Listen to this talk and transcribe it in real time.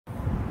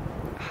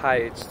Hi,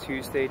 it's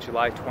Tuesday,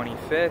 July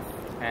 25th,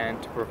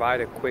 and to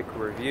provide a quick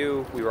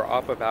review, we were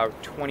up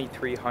about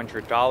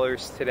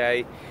 $2,300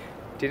 today.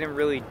 Didn't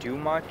really do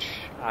much.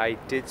 I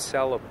did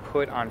sell a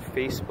put on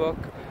Facebook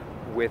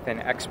with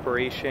an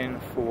expiration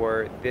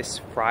for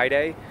this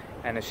Friday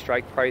and a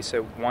strike price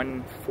at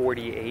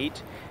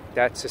 148.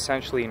 That's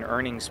essentially an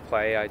earnings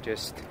play. I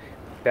just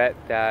bet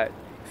that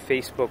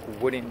Facebook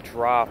wouldn't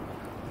drop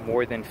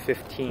more than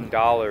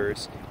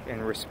 $15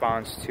 in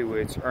response to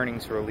its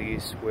earnings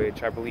release,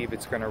 which I believe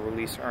it's going to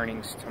release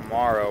earnings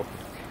tomorrow.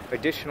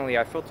 Additionally,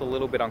 I felt a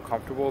little bit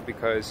uncomfortable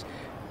because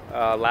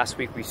last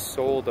week we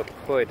sold a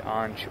put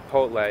on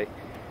Chipotle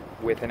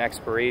with an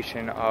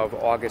expiration of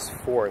August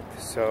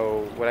 4th.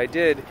 So what I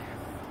did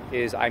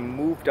is I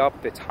moved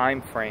up the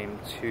time frame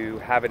to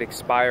have it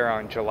expire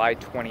on July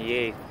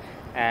 28th,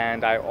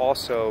 and I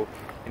also,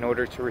 in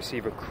order to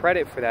receive a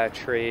credit for that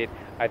trade,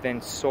 I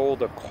then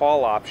sold a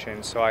call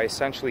option. So I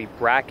essentially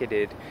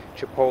bracketed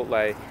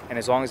Chipotle, and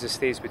as long as it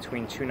stays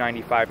between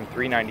 $2.95 and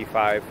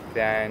 $3.95,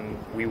 then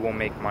we will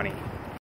make money.